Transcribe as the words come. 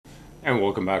And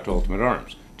welcome back to Ultimate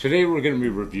Arms. Today we're going to be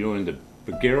reviewing the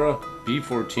Bergara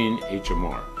B14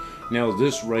 HMR. Now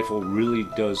this rifle really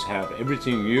does have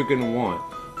everything you're going to want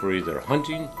for either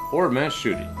hunting or mass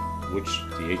shooting, which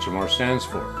the HMR stands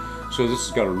for. So this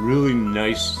has got a really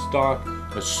nice stock,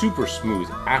 a super smooth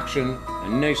action, a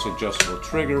nice adjustable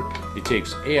trigger. It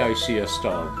takes AICS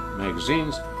style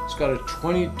magazines. It's got a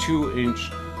 22-inch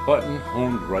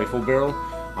button-honed rifle barrel,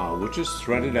 which is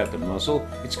threaded at the muzzle.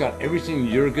 It's got everything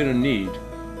you're gonna need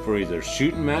for either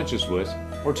shooting matches with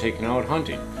or taking out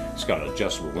hunting. It's got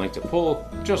adjustable length of pull,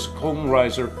 just comb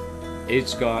riser.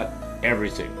 It's got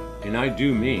everything, and I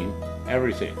do mean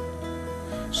everything.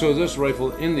 So this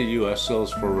rifle in the US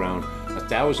sells for around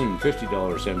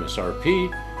 $1,050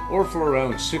 MSRP or for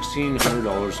around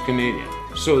 $1,600 Canadian.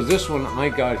 So this one I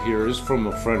got here is from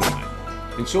a friend of mine,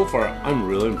 and so far I'm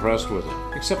really impressed with it,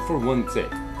 except for one thing,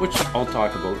 which I'll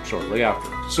talk about shortly after.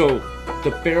 So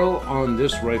the barrel on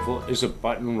this rifle is a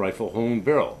button rifle honed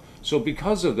barrel. So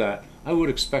because of that, I would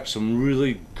expect some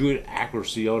really good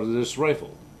accuracy out of this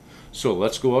rifle. So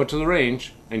let's go out to the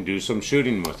range and do some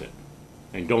shooting with it.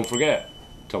 And don't forget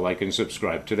to like and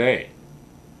subscribe today.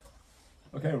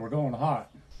 Okay, we're going hot.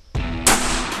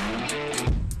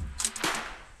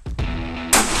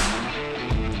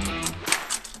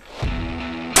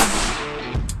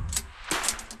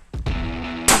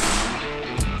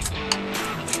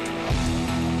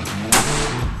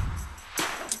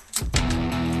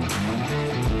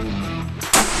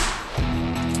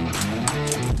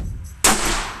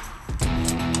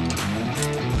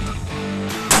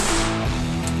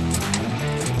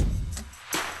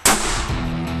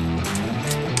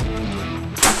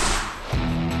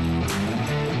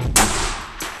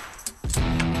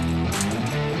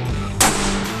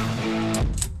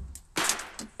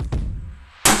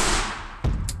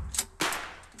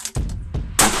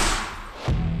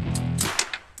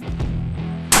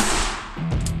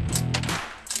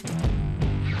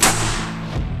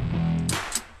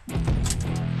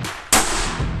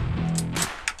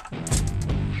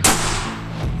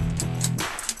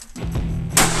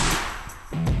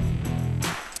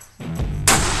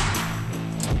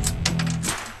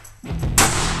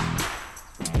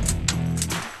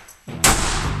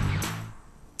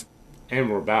 And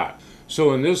we're back.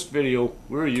 So in this video,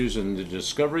 we're using the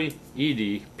Discovery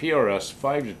ED PRS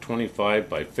 5-25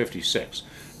 by 56.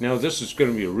 Now this is going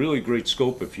to be a really great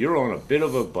scope if you're on a bit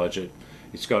of a budget.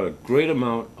 It's got a great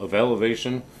amount of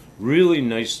elevation, really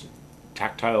nice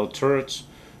tactile turrets,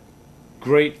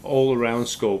 great all-around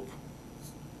scope.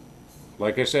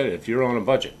 Like I said, if you're on a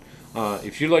budget.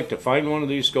 If you'd like to find one of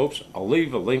these scopes, I'll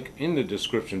leave a link in the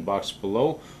description box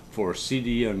below for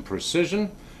CDN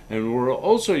Precision. And we're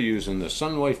also using the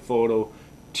Sunwife Photo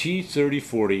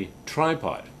T3040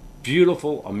 tripod.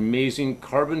 Beautiful, amazing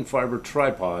carbon fiber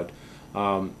tripod.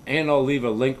 And I'll leave a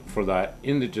link for that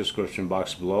in the description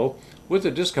box below with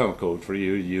a discount code for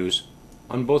you to use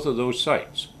on both of those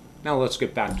sites. Now let's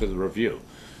get back to the review.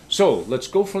 So let's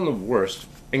go from the worst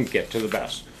and get to the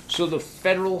best. So the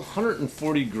Federal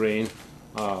 140 grain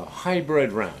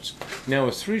hybrid rounds. Now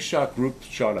a 3-shot group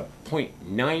shot a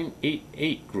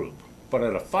 .988 group. But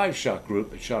at a 5-shot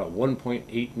group, it shot a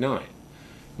 1.89.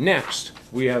 Next,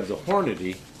 we have the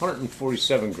Hornady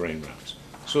 147 grain rounds.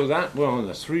 So that one on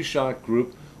the 3-shot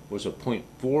group was a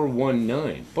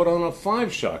 .419. But on a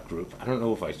 5-shot group, I don't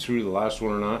know if I threw the last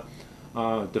one or not,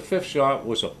 the 5th shot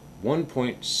was a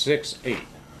 1.68.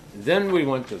 Then we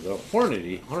went to the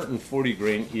Hornady 140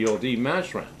 grain ELD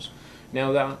match rounds.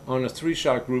 Now that on a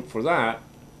 3-shot group for that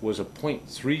was a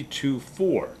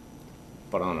 .324.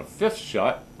 But on a 5th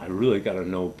shot, I really got to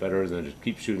know better than to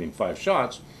keep shooting 5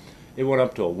 shots, it went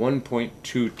up to a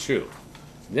 1.22.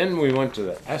 Then we went to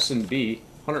the S&B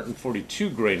 142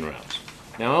 grain rounds.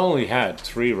 Now I only had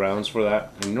 3 rounds for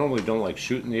that. I normally don't like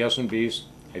shooting the S&Bs.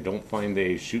 I don't find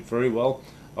they shoot very well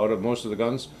out of most of the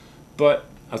guns. But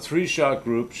a 3-shot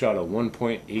group shot a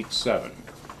 1.87.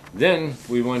 Then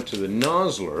we went to the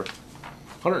Nosler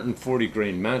 140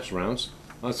 grain match rounds.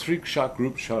 A 3-shot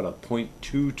group shot a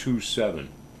 .227.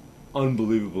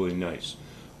 Unbelievably nice.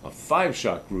 A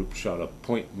 5-shot group shot a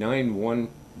 .910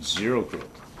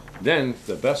 group. Then,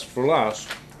 the best for last,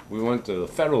 we went to the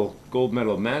Federal Gold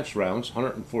Medal match rounds,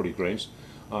 140 grains.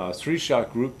 A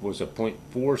 3-shot group was a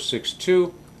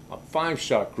 .462. A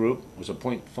 5-shot group was a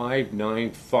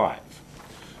 .595.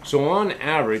 So on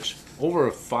average, over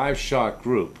a 5-shot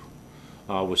group,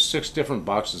 with 6 different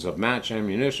boxes of match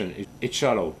ammunition, it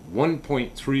shot a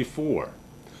 1.34.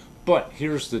 But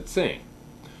here's the thing.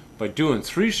 By doing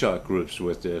 3-shot groups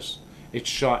with this, it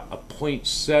shot a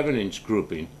 .7-inch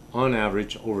grouping on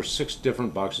average over 6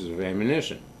 different boxes of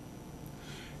ammunition.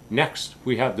 Next,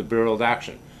 we have the barreled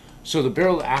action. So the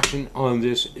barreled action on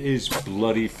this is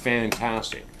bloody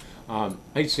fantastic.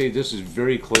 I'd say this is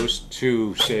very close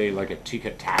to, say, like a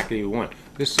Tikka Taki 1.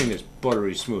 This thing is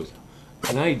buttery smooth.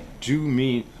 And I do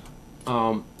mean,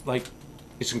 like,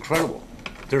 it's incredible.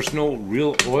 There's no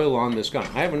real oil on this gun.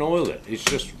 I haven't oiled it. It's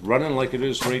just running like it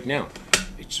is right now.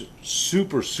 It's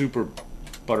super, super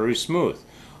buttery smooth.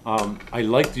 I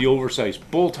like the oversized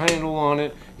bolt handle on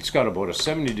it. It's got about a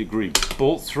 70-degree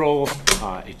bolt throw.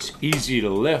 It's easy to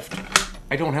lift.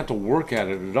 I don't have to work at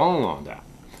it at all on that.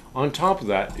 On top of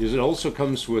that, it also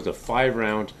comes with a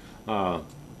 5-round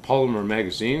polymer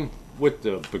magazine with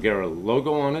the Bergara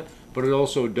logo on it, but it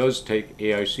also does take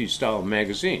AIC style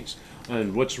magazines.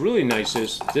 And what's really nice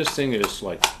is this thing is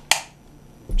like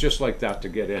just like that to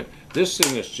get in. This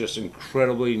thing is just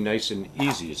incredibly nice and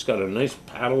easy. It's got a nice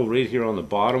paddle right here on the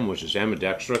bottom, which is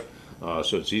ambidextrous,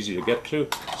 so it's easy to get to.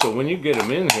 So when you get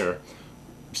them in here,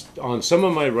 on some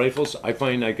of my rifles, I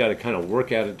find I got to kind of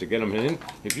work at it to get them in.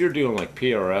 If you're doing like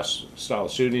PRS style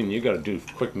shooting, you got to do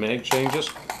quick mag changes.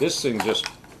 This thing just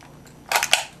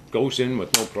goes in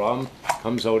with no problem,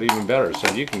 comes out even better.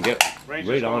 So you can get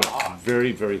right on it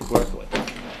very, very quickly.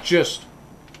 Just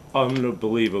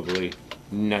unbelievably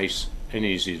nice and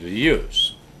easy to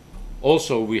use.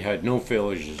 Also, we had no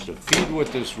failures to feed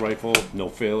with this rifle, no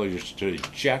failures to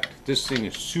eject. This thing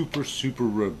is super,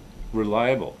 super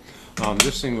reliable.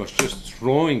 This thing was just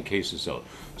throwing cases out.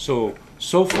 So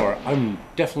far, I'm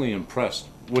definitely impressed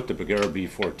with the Bergara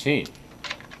B14,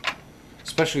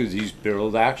 especially these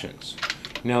barreled actions.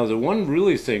 Now, the one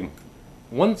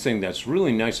thing that's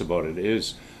really nice about it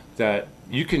is that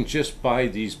you can just buy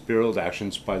these barreled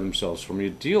actions by themselves from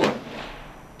your dealer.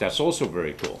 That's also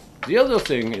very cool. The other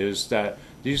thing is that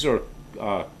these are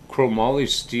chromoly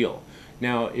steel.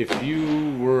 Now, if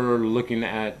you were looking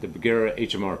at the Bergara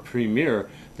HMR Premier,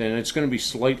 then it's going to be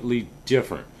slightly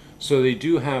different. So they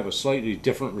do have a slightly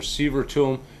different receiver to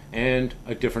them and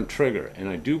a different trigger. And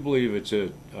I do believe it's a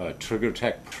Trigger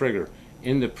Tech trigger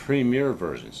in the Premier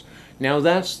versions. Now,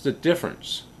 that's the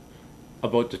difference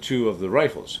about the two of the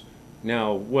rifles.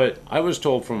 Now, what I was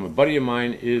told from a buddy of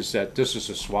mine is that this is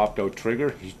a swapped out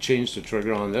trigger. He changed the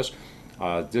trigger on this.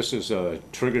 This is a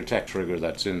Trigger Tech trigger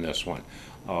that's in this one.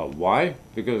 Why?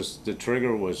 Because the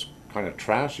trigger was kind of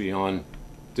trashy on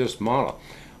this model.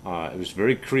 It was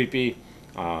very creepy.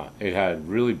 It had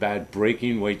really bad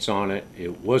braking weights on it.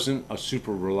 It wasn't a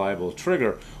super reliable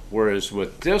trigger, whereas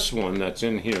with this one that's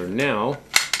in here now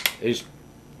is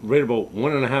right about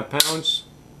 1.5 pounds,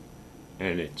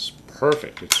 and it's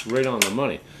perfect. It's right on the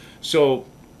money. So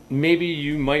maybe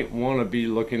you might want to be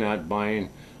looking at buying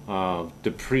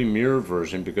the Premier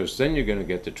version, because then you're going to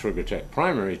get the Trigger Tech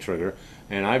primary trigger,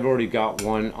 and I've already got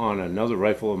one on another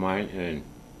rifle of mine, and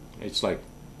it's like,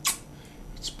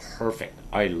 it's perfect.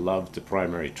 I love the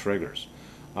primary triggers.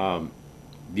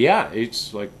 Yeah,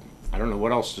 it's like, I don't know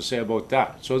what else to say about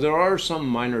that. So there are some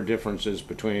minor differences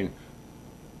between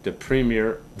the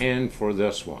Premier and for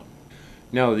this one.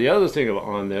 Now, the other thing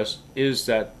on this is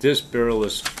that this barrel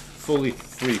is fully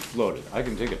free floated. I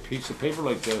can take a piece of paper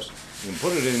like this and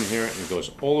put it in here, and it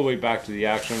goes all the way back to the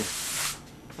action.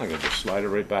 I can just slide it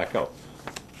right back out,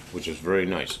 which is very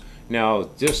nice. Now,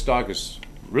 this stock is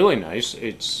really nice.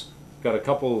 It's got a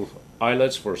couple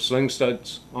eyelets for sling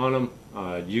studs on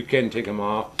them. You can take them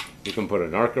off. You can put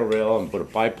an Arca rail and put a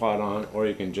bipod on, or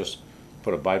you can just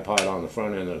put a bipod on the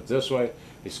front end of it this way.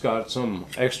 It's got some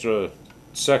extra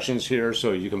sections here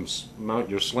so you can mount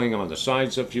your sling on the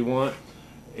sides if you want.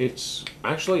 It's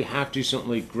actually half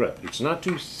decently gripped. It's not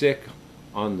too thick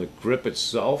on the grip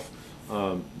itself.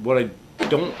 What I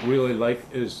don't really like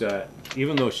is that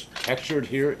even though it's textured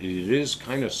here, it is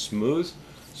kind of smooth.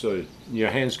 So your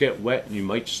hands get wet and you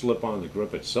might slip on the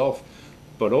grip itself.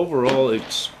 But overall,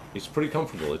 it's pretty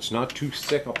comfortable. It's not too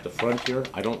thick up the front here.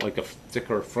 I don't like a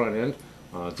thicker front end.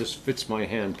 This fits my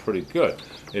hand pretty good.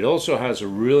 It also has a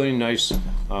really nice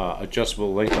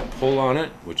adjustable length of pull on it,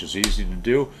 which is easy to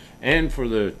do. And for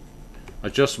the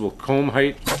adjustable comb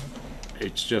height,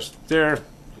 it's just there.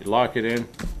 You lock it in,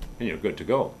 and you're good to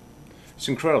go. It's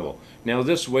incredible. Now,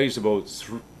 this weighs about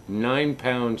 9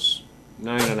 pounds,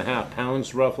 9.5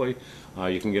 pounds roughly.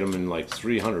 You can get them in like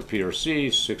 300 PRC,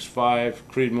 6.5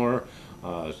 Creedmoor,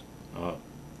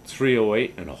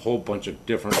 308, and a whole bunch of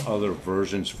different other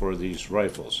versions for these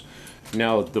rifles.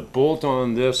 Now, the bolt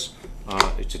on this,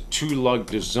 it's a 2-lug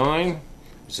design.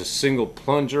 It's a single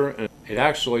plunger, and it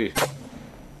actually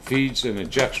feeds and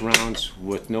ejects rounds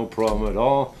with no problem at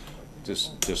all. The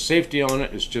safety on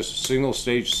it is just single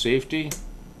stage safety.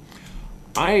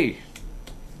 I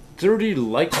 30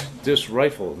 liked this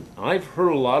rifle. I've heard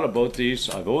a lot about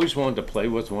these. I've always wanted to play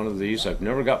with one of these. I've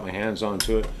never got my hands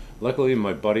onto it. Luckily,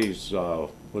 my buddies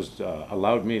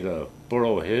allowed me to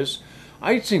borrow his.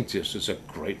 I think this is a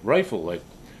great rifle. Like,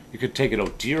 you could take it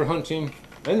out deer hunting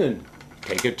and then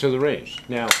take it to the range.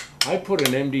 Now, I put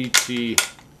an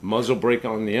MDT muzzle brake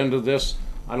on the end of this.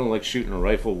 I don't like shooting a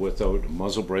rifle without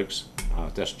muzzle brakes.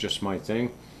 That's just my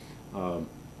thing.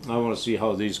 I want to see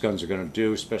how these guns are going to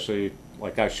do, especially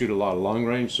like I shoot a lot of long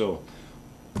range, so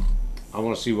I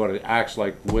want to see what it acts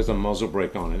like with a muzzle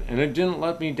brake on it. And it didn't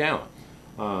let me down.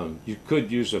 You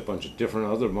could use a bunch of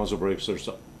different other muzzle brakes. There's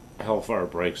Hellfire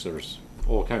brakes. There's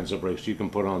all kinds of brakes you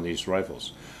can put on these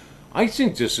rifles. I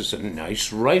think this is a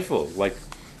nice rifle. Like,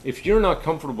 if you're not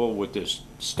comfortable with this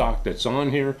stock that's on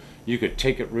here, you could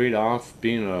take it right off.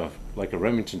 Being like a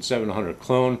Remington 700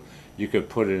 clone, you could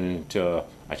put it into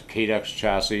a Cadex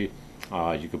chassis.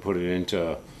 You could put it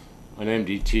into an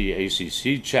MDT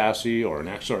ACC chassis or an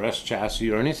XRS chassis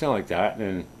or anything like that,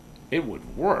 and it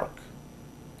would work.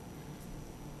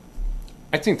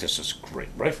 I think this is a great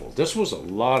rifle. This was a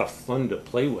lot of fun to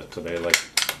play with today. Like,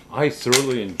 I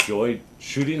thoroughly enjoyed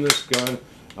shooting this gun.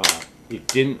 I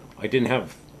didn't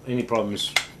have any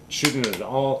problems shooting it at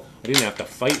all. I didn't have to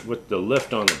fight with the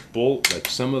lift on the bolt like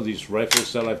some of these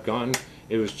rifles that I've gotten.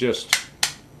 It was just,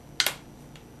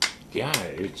 yeah,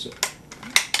 it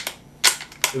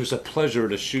was a pleasure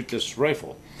to shoot this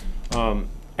rifle.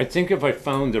 I think if I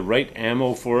found the right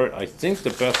ammo for it, I think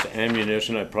the best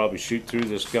ammunition I'd probably shoot through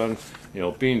this gun, you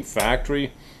know, being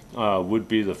factory, would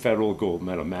be the Federal Gold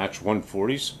Medal Match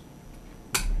 140s.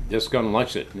 This gun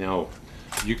likes it. Now,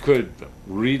 you could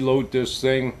reload this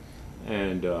thing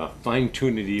and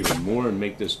fine-tune it even more and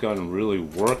make this gun really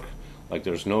work like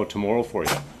there's no tomorrow for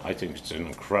you. I think it's an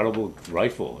incredible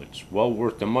rifle. It's well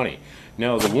worth the money.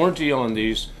 Now, the warranty on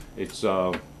these, it's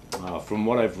from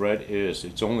what I've read, is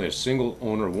it's only a single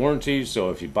owner warranty, so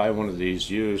if you buy one of these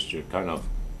used, you're kind of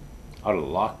out of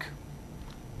luck.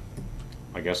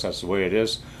 I guess that's the way it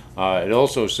is. It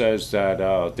also says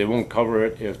that they won't cover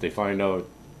it if they find out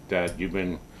that you've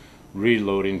been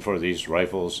reloading for these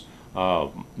rifles.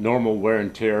 Normal wear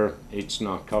and tear, it's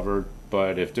not covered,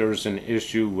 but if there's an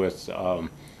issue with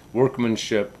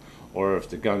workmanship, or if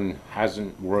the gun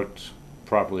hasn't worked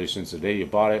properly since the day you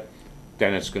bought it,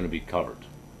 then it's going to be covered.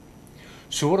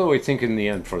 So what do I think in the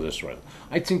end for this rifle?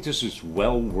 I think this is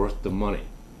well worth the money.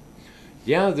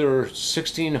 Yeah, they're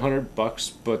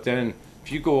 $1,600, but then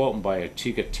if you go out and buy a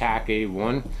Tikka TAC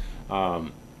A1,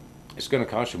 it's going to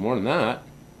cost you more than that.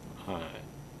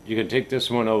 You can take this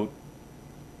one out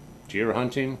deer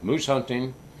hunting, moose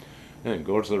hunting, and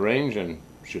go to the range and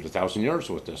shoot 1,000 yards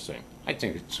with this thing. I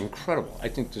think it's incredible. I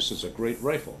think this is a great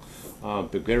rifle.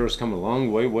 Bergara's come a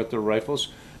long way with their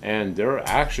rifles, and their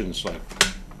actions, like,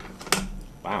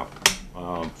 wow.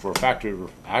 For a factory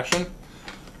action,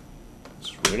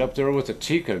 it's right up there with the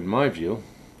Tikka in my view.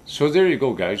 So there you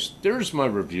go, guys. There's my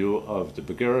review of the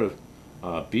Bergara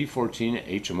B14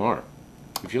 HMR.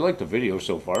 If you liked the video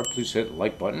so far, please hit the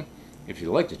like button. If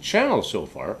you like the channel so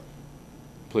far,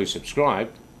 please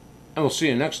subscribe. And we'll see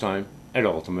you next time at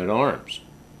Ultimate Arms.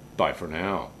 Bye for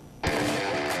now.